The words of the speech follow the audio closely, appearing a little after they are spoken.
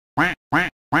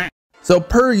So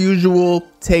per usual,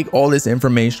 take all this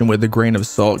information with a grain of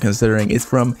salt, considering it's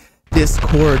from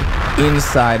Discord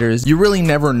insiders. You really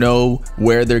never know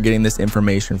where they're getting this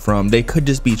information from. They could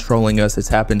just be trolling us. It's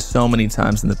happened so many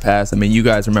times in the past. I mean, you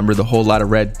guys remember the whole lot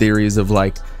of red theories of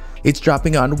like, it's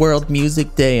dropping on World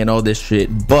Music Day and all this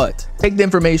shit. But take the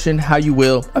information how you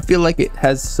will. I feel like it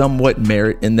has somewhat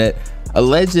merit in that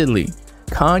allegedly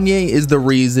Kanye is the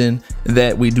reason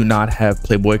that we do not have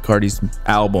Playboi Carti's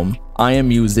album I Am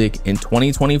Music in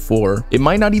 2024. It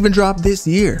might not even drop this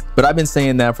year, but I've been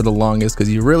saying that for the longest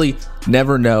because you really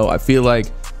never know. I feel like,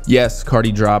 yes,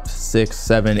 Carti dropped 6,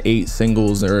 7, 8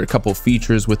 singles or a couple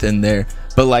features within there,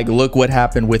 but like look what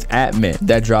happened with Atman.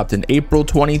 That dropped in April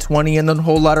 2020, and then a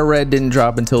whole lot of red didn't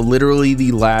drop until literally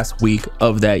the last week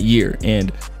of that year.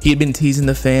 And he had been teasing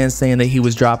the fans saying that he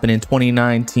was dropping in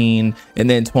 2019 and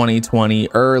then 2020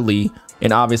 early.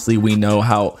 And obviously we know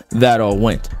how that all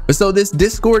went. So this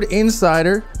Discord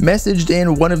insider messaged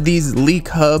in one of these leak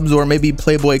hubs, or maybe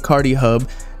Playboi Carti hub,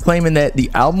 claiming that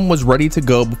the album was ready to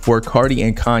go before Carti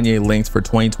and Kanye linked for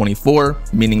 2024,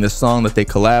 meaning the song that they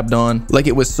collabed on. Like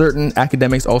it was certain.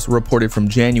 Academics also reported from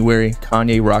January,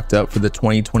 Kanye rocked up for the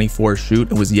 2024 shoot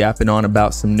and was yapping on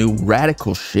about some new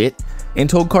radical shit and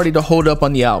told Carti to hold up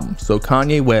on the album. So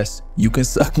Kanye West, you can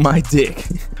suck my dick.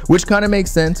 Which kind of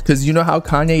makes sense because you know how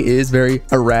Kanye is very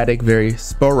erratic, very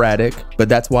sporadic, but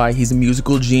that's why he's a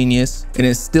musical genius and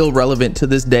is still relevant to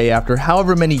this day after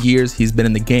however many years he's been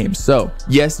in the game. So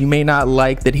yes, you may not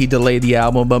like that he delayed the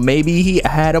album, but maybe he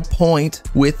had a point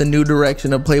with the new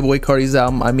direction of Playboi Carti's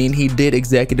album. I mean, he did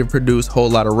executive produce Whole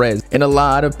Lotta Red, and a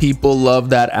lot of people love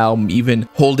that album, even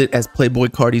hold it as Playboi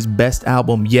Carti's best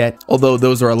album yet, although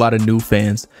those are a lot of new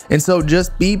fans. And so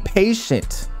just be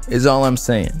patient is all I'm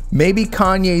saying. Maybe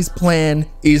Kanye's plan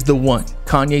is the one.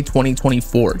 Kanye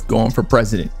 2024 going for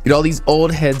president. Get all these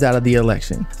old heads out of the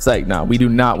election. It's like, nah, we do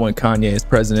not want Kanye as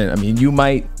president. I mean, you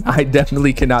might, I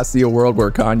definitely cannot see a world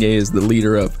where Kanye is the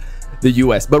leader of the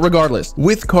US. But regardless,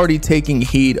 with Carti taking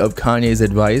heed of Kanye's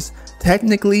advice,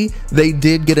 technically they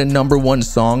did get a #1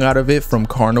 song out of it from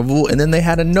Carnival, and then they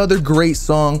had another great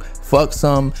song, Fuck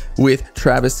Some, with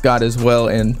Travis Scott as well,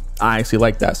 and I actually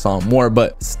like that song more,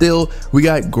 but still we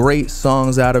got great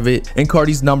songs out of it, and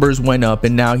Carti's numbers went up,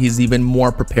 and now he's even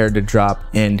more prepared to drop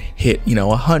and hit, you know,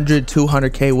 100,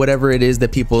 200K, whatever it is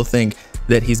that people think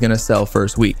that he's gonna sell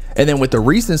first week. And then with the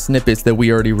recent snippets that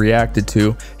we already reacted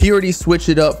to, he already switched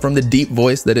it up from the deep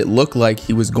voice that it looked like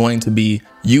he was going to be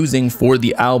using for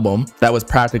the album. That was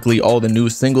practically all the new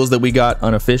singles that we got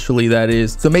unofficially, that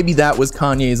is. So maybe that was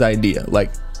Kanye's idea.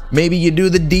 Like, maybe you do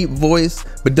the deep voice,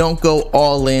 but don't go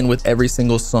all in with every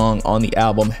single song on the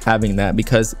album having that,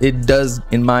 because it does,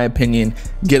 in my opinion,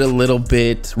 get a little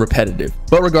bit repetitive.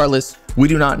 But regardless, we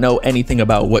do not know anything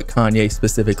about what Kanye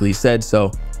specifically said,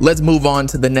 so let's move on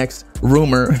to the next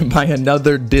rumor by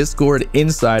another Discord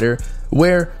insider,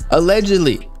 where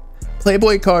allegedly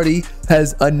Playboi Carti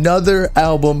has another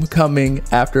album coming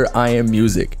after I Am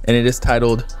Music, and it is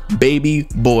titled Baby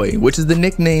Boy, which is the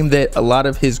nickname that a lot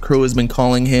of his crew has been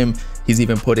calling him. He's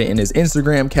even put it in his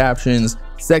Instagram captions.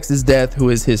 Sex is Death, who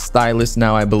is his stylist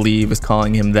now, I believe, is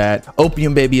calling him that.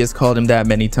 Opium Baby has called him that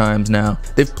many times now.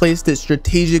 They've placed it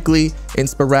strategically and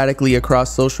sporadically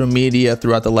across social media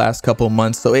throughout the last couple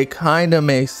months, so it kind of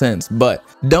makes sense, but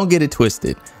don't get it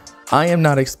twisted. I am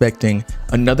not expecting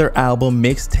another album,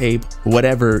 mixtape,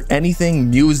 whatever, anything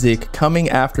music coming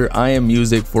after I Am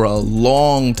Music for a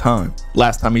long time.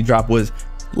 Last time he dropped was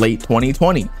late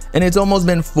 2020, and it's almost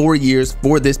been 4 years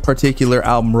for this particular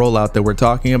album rollout that we're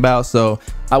talking about. So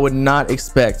I would not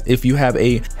expect, if you have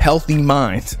a healthy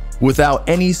mind without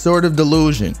any sort of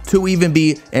delusion, to even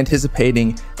be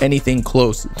anticipating anything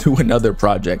close to another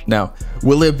project. Now,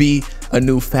 will it be a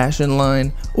new fashion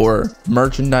line or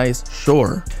merchandise?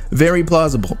 Sure, very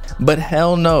plausible, but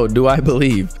hell no do I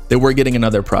believe that we're getting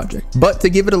another project. But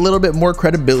to give it a little bit more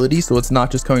credibility, so it's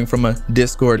not just coming from a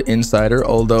Discord insider,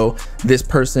 although this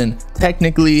person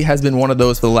technically has been one of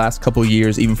those for the last couple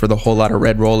years, even for the Whole Lotta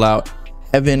Red rollout,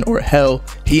 Heaven or Hell,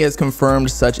 he has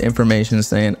confirmed such information,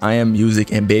 saying I Am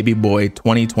Music and Baby Boy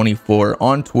 2024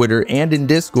 on Twitter and in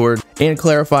Discord, and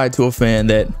clarified to a fan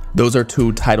that those are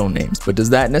 2 title names. But does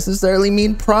that necessarily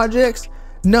mean projects?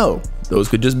 No, those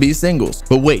could just be singles.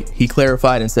 But wait, he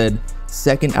clarified and said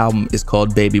second album is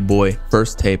called Baby Boy,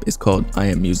 first tape is called I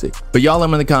Am Music. But y'all let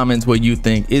me in the comments what you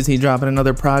think. Is he dropping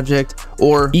another project?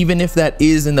 Or even if that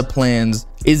is in the plans,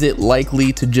 Is it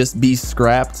likely to just be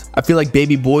scrapped? I feel like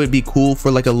Baby Boy would be cool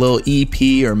for like a little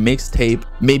EP or mixtape,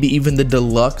 maybe even the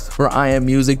deluxe for I Am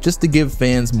Music, just to give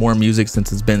fans more music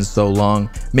since it's been so long.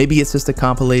 Maybe it's just a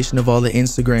compilation of all the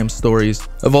Instagram stories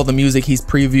of all the music he's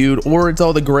previewed, or it's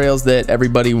all the grails that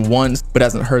everybody wants but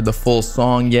hasn't heard the full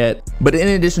song yet. But in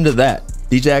addition to that,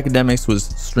 DJ Akademiks was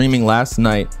streaming last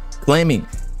night claiming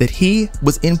that he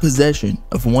was in possession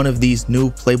of one of these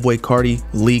new Playboi Carti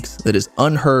leaks that is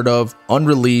unheard of,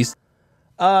 unreleased.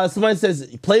 Somebody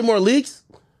says, play more leaks?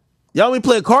 Y'all want me to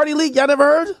play a Carti leak? Y'all never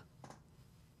heard?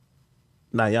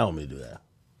 Nah, y'all want me to do that.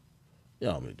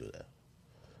 Y'all want me to do that.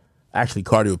 Actually,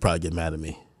 Carti would probably get mad at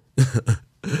me.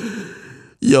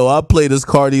 Yo, I play this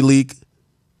Carti leak.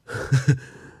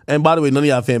 And by the way, none of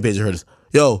y'all fan pages heard this.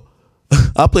 Yo,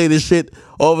 I play this shit.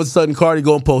 All of a sudden, Carti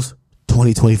go and post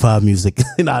 2025 music.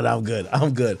 Nah, I'm good.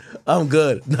 I'm good. I'm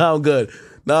good. Nah, I'm good.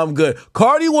 Nah, I'm good.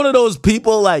 Carti, one of those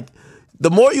people, like, the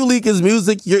more you leak his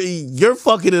music, you're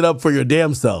fucking it up for your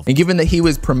damn self. And given that he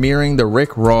was premiering the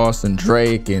Rick Ross and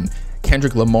Drake and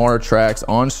Kendrick Lamar tracks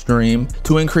on stream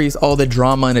to increase all the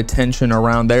drama and attention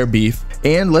around their beef.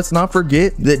 And let's not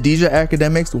forget that DJ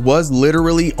Akademiks was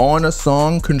literally on a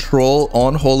song, Control,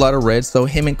 on Whole Lotta Red, so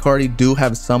him and Carti do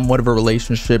have somewhat of a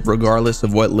relationship regardless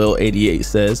of what Lil 88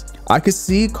 says. I could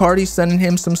see Carti sending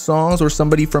him some songs or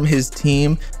somebody from his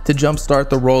team to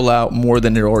jumpstart the rollout more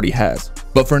than it already has.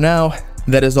 But for now,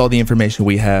 that is all the information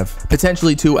we have.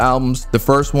 Potentially 2 albums. The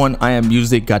first one, I Am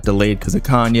Music, got delayed because of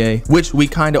Kanye, which we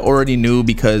kind of already knew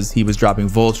because he was dropping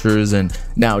Vultures, and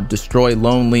now Destroy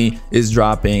Lonely is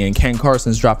dropping, and Ken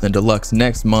Carson's dropping the deluxe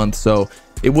next month, so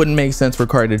it wouldn't make sense for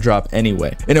Carti to drop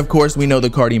anyway. And of course, we know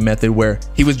the Carti method, where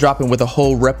he was dropping with a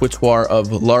whole repertoire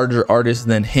of larger artists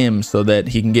than him so that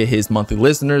he can get his monthly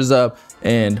listeners up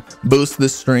and boost the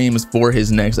streams for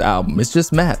his next album. It's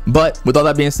just math. But with all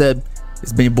that being said,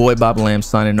 it's been your boy bobbalam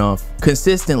signing off,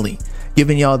 consistently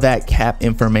giving y'all that cap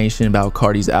information about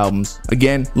Carti's albums.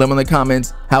 Again, let me know in the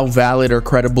comments how valid or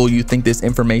credible you think this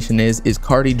information is. Is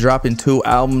Carti dropping 2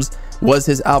 albums? Was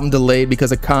his album delayed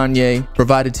because of Kanye?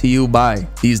 Provided to you by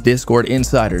these Discord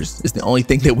insiders. It's the only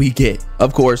thing that we get.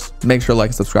 Of course, make sure to like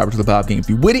and subscribe to the Bob King if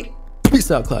you with it.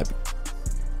 Peace out, Clappy.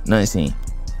 Nice scene.